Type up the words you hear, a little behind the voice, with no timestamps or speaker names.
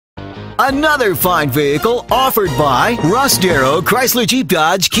Another fine vehicle offered by Russ, Darrow, Chrysler, Jeep,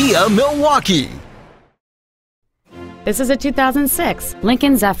 Dodge, Kia, Milwaukee. This is a 2006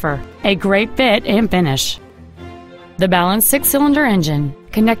 Lincoln Zephyr, a great fit and finish. The balanced 6-cylinder engine,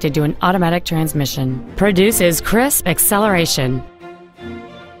 connected to an automatic transmission, produces crisp acceleration.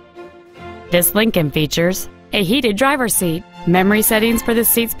 This Lincoln features a heated driver's seat, memory settings for the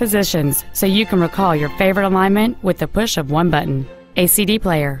seat's positions so you can recall your favorite alignment with the push of one button, a CD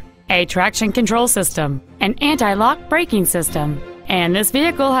player, a traction control system, an anti-lock braking system, and this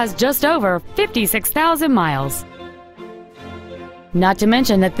vehicle has just over 56,000 miles. Not to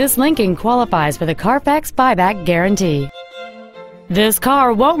mention that this Lincoln qualifies for the Carfax buyback guarantee. This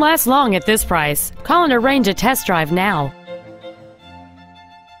car won't last long at this price. Call and arrange a test drive now.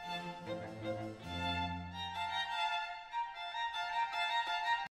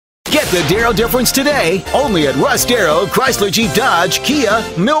 Get the Darrow difference today, only at Russ, Darrow, Chrysler, Jeep, Dodge, Kia,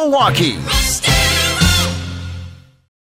 Milwaukee.